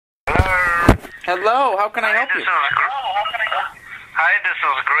Hello, how can I help you? Hi, this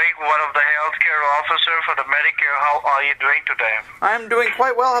is Greg, one of the healthcare officer for the Medicare. How are you doing today? I'm doing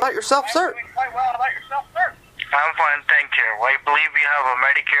quite well. How about yourself, sir? I'm fine, thank you. I believe you have a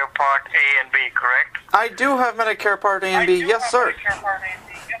Medicare Part A and B, correct? I do have Medicare Part A and B, yes, sir. Whenever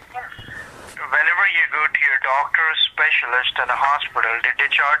you go to your doctor, specialist, and a hospital, did they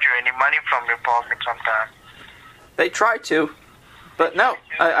charge you any money from your pocket sometime? They try to, but no,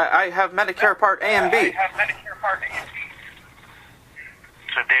 I have Medicare Part A and B.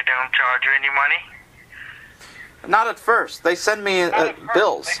 So they don't charge you any money? Not at first. They send me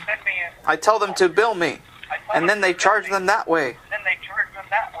bills. I tell them to bill me, and then they charge them that way.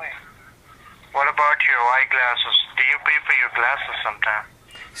 What about your eyeglasses? Do you pay for your glasses sometime?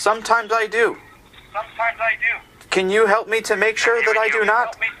 Sometimes I do. Can you help me to make sure that I do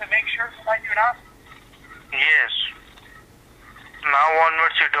not? Yes. Now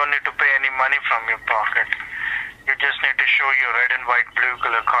onwards you don't need to pay any money from your pocket. You just need to show your red and white blue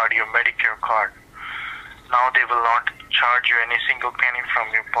color card, your Medicare card. Now they will not charge you any single penny from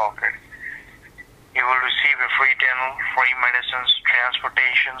your pocket. You will receive a free dental, free medicines,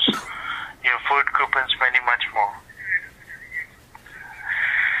 transportations, your food coupons, many much more.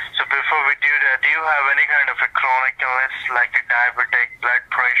 So before we do that, do you have any kind of a chronic illness like a diabetic, blood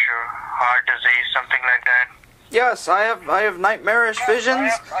pressure, heart disease, something like that? Yes, I have nightmarish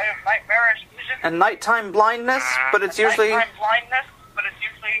visions and nighttime blindness, but it's usually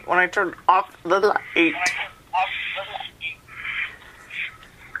when I turn off the light.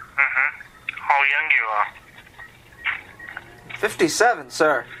 How young you are? 57,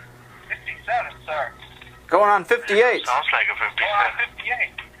 sir. Going on 58. Sounds like a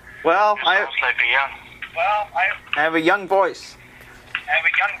 57. Well, Sounds like a young. I have a young voice.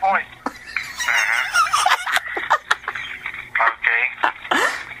 Okay.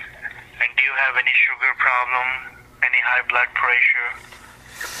 And do you have any sugar problem? Any high blood pressure?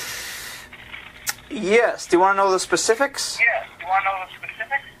 Yes. Do you want to know the specifics?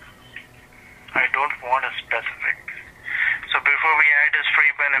 I don't want a specific. So before we add this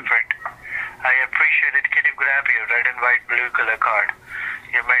free benefit, I appreciate it. Can you grab your red and white blue color card?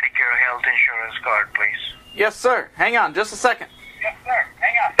 Your Medicare health insurance card, please. Yes, sir. Hang on just a second.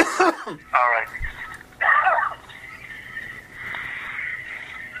 All right.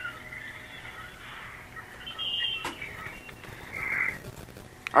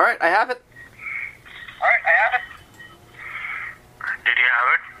 All right, I have it. Did you have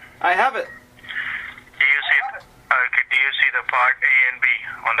it? I have it. Do you see? Okay. Do you see the Part A and B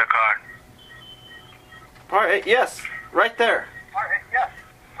on the card? All right, yes, right there.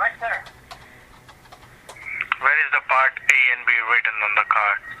 Where is the Part A and B written on the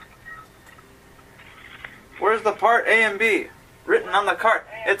card? Where's the Part A and B written on the card?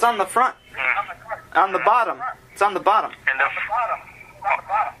 It's on the front. On the bottom. It's on the bottom.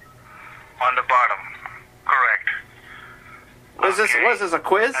 On the bottom. Correct. Was this a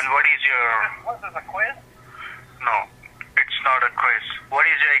quiz? And what is your... No, it's not a quiz. What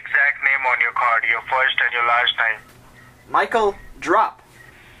is your exact name on your card? Your first and your last name? Michael Drop.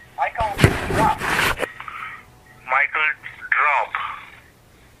 Michael Drop.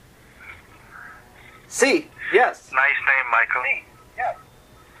 C. Yes. Nice name, Michael.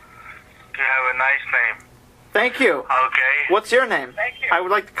 You have a nice name. Thank you. Okay. What's your name? I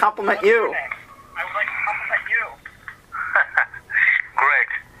would like to compliment you. Greg.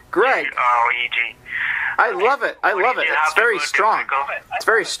 Greg. I love it. I love it. It's very strong. It's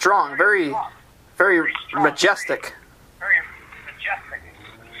very strong. Very majestic.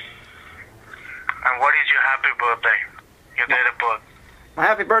 And what is your happy birthday? Your date of birth? My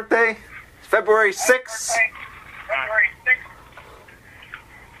happy birthday, February 6th.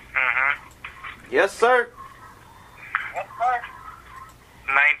 Yes, sir.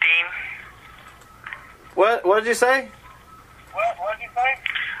 19. What did you say?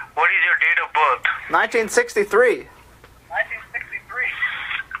 What is your date of birth? 1963.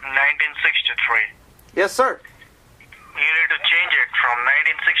 1963. Yes, sir. You need to change it from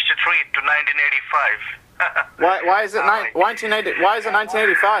 1963 to 1985. Why is it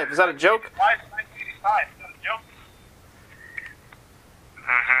 1985? Is that a joke?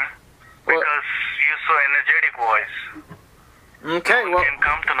 Because you're so energetic voice. Okay, well. You can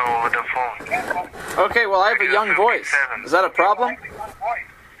come to know over the phone. Okay, well, I have a young voice. Is that a problem?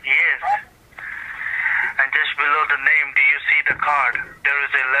 Yes. And just below the name, do you see the card? There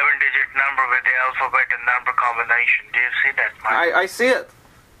is an 11-digit number with the alphabet and number combination. Do you see that, Mike? I see it.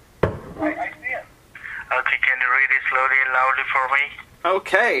 Okay, can you read it slowly and loudly for me?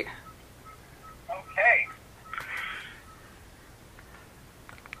 Okay.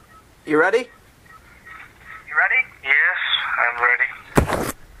 You ready?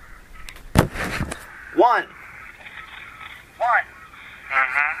 1.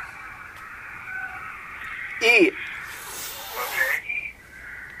 Mm-hmm. E. Okay.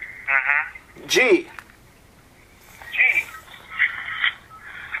 Mm-hmm. G.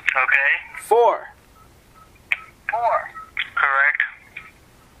 Okay. 4. Correct.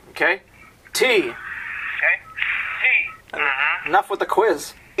 Okay. T. Mm-hmm. Enough with the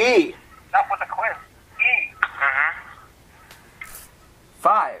quiz. E. Mm-hmm.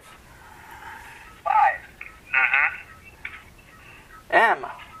 5. Mm-hmm. M.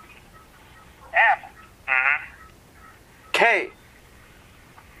 Mm-hmm. K.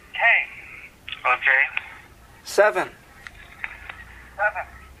 Okay. 7.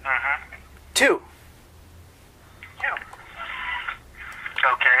 Mm-hmm. 2.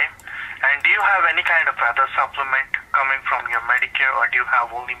 Okay. And do you have any kind of other supplement coming from your Medicare, or do you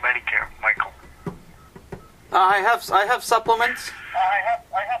have only Medicare, Michael? I have supplements.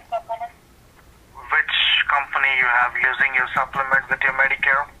 Which company you have using your supplement with your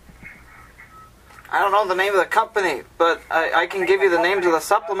Medicare? I don't know the name of the company, but I can give you the names of the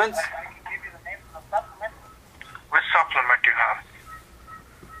supplements. Which supplement you have?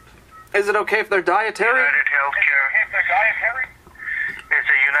 Is it okay if they're dietary? United Healthcare. It's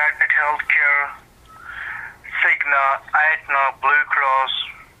a United Healthcare, Cigna, Aetna, Blue Cross,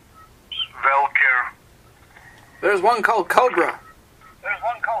 WellCare. There's one called Cobra.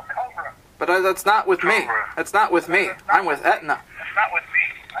 But that's not with me. Cobra. That's not with me. I'm with Aetna.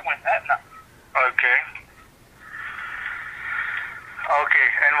 Okay. Okay,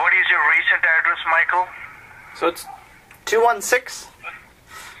 and what is your recent address, Michael? So it's 216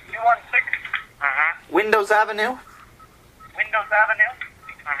 Mm-hmm. Windows Avenue,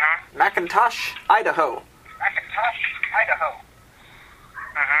 Mm-hmm. McIntosh, Idaho,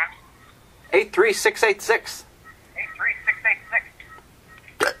 Mm-hmm. 83686.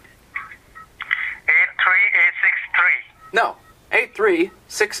 83863. No,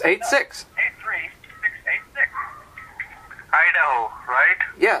 83686. Idaho, right?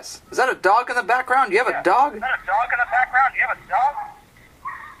 Yes. Is that a dog in the background? Do you have a dog? No.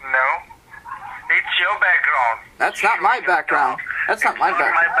 It's your background. That's not my background. That's not my It's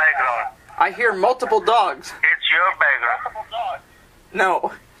not my background. background. I hear multiple dogs. It's your background.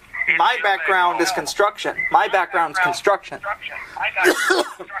 No. It's My your background is construction. My background's construction. I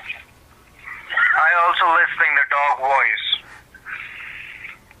also listening to dog voice.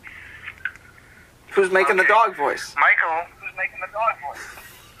 Who's making the dog voice? Michael,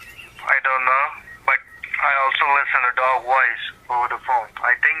 I don't know, but I also listen to dog voice over the phone.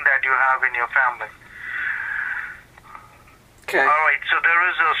 I think that you have in your family. Okay. Alright, so there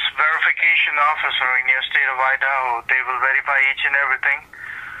is a verification officer in your state of Idaho. They will verify each and everything.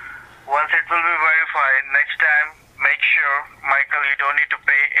 Once it will be verified, next time, make sure, Michael, you don't need to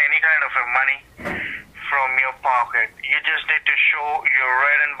pay any kind of a money from your pocket. You just need to show your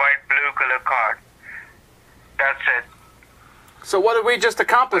red and white blue color card. That's it. So what did we just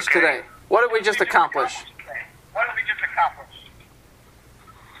accomplish Okay. today? What did we just accomplish?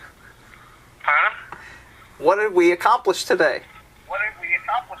 Pardon? What did we accomplish today?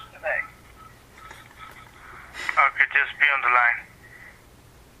 Okay, just be on the line.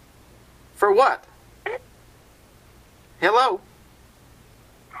 For what? Hello?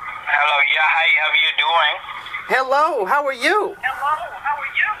 Hello, yeah, hi, how are you doing? Hello, how are you?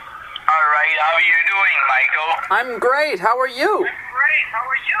 Alright, how are you doing, Michael? I'm great, how are you?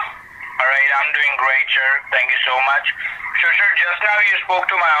 Alright, I'm doing great, sir. Thank you so much. So, sir, just now you spoke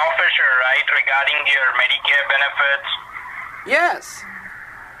to my officer, right, regarding your Medicare benefits? Yes.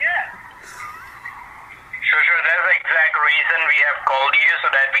 So, sir, that's the exact reason we have called you, so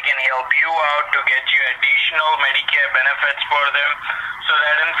that we can help you out to get you additional Medicare benefits for them, so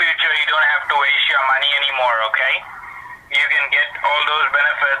that in future you don't have to waste your money anymore, okay? You can get all those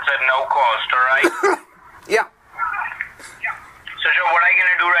benefits at no cost, alright? Yeah. So, sir, what I'm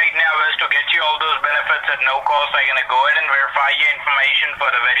going to do right now is to get you all those benefits at no cost. I'm going to go ahead and verify your information for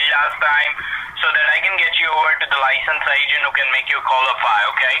the very last time, so that I can get you over to the licensed agent who can make you qualify,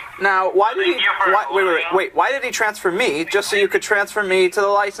 okay? Now, why did Thank you for wait, why did he transfer me just so you could transfer me to the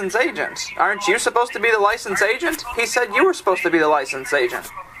licensed agent? Aren't you supposed to be the licensed agent? He said you were supposed to be the licensed agent.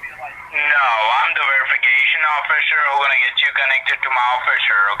 No, I'm the verification officer who's going to get you connected to my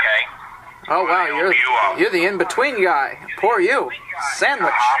officer, okay? Oh wow, you're the in-between guy. Poor you.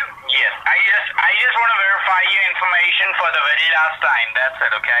 Sandwich. Yes, I just want to verify your information for the very last time. That's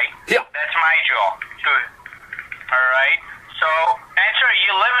it, okay? Yeah. That's my job. Good. All right. So, and sir,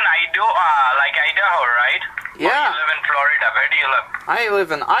 you live in Idaho, right? Yeah. Or you live in Florida. Where do you live? I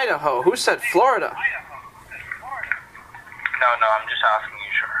live in Idaho. Who said Florida? No, I'm just asking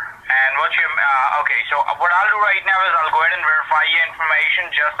you, sir. And what's your, okay, so what I'll do right now is I'll go ahead and verify your information.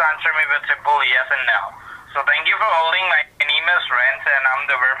 Just answer me with simple yes and no. So thank you for holding. My name is Rents, and I'm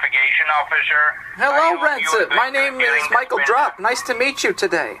the verification officer. Hello, Rents. My name is Michael Drop. Nice to meet you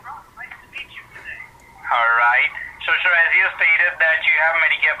today. All right. So, sir, as you stated that you have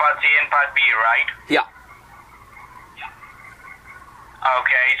Medicare Part C and Part B, right? Yeah.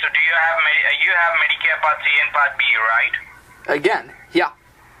 Okay. So, do you have Medicare Part C and Part B, right? Again, yeah.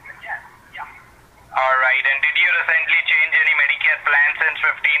 All right. And did you recently change any Medicare plan since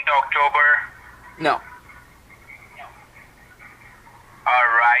 15th October? No. All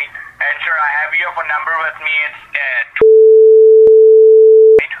right. And, sir, I have your phone number with me. It's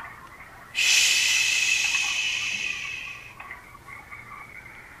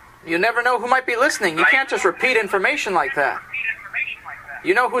You never know who might be listening. You can't just repeat information like that.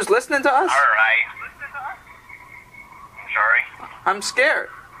 You know who's listening to us? All right. Sorry? I'm scared.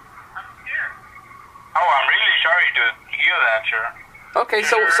 Oh, I'm really sorry to hear that, sir. Okay,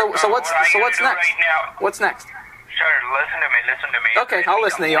 so what's next? Right now, What's next? sir, listen to me. Okay, I'll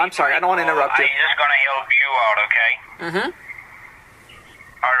listen to you. I'm sorry. I don't want to interrupt you. I'm just gonna help you out, okay? Mm-hmm.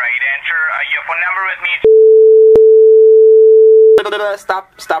 All right, and sir, your phone number with me.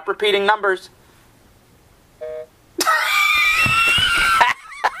 Stop repeating numbers.